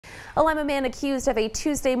A Lima man accused of a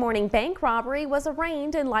Tuesday morning bank robbery was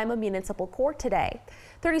arraigned in Lima Municipal Court today.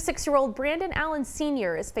 36-year-old Brandon Allen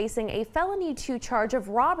Sr. is facing a felony 2 charge of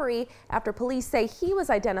robbery after police say he was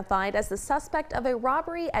identified as the suspect of a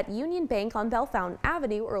robbery at Union Bank on Bellefontaine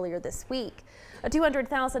Avenue earlier this week. A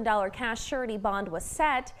 $200,000 cash surety bond was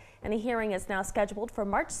set, and a hearing is now scheduled for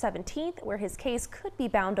March 17th, where his case could be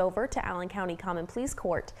bound over to Allen County Common Pleas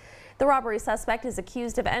Court. The robbery suspect is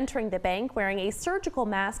accused of entering the bank wearing a surgical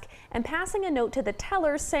mask and passing a note to the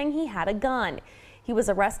teller saying he had a gun. He was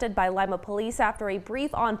arrested by Lima police after a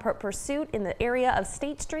brief on-foot pursuit in the area of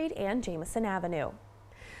State Street and Jameson Avenue.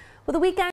 Well, the weekend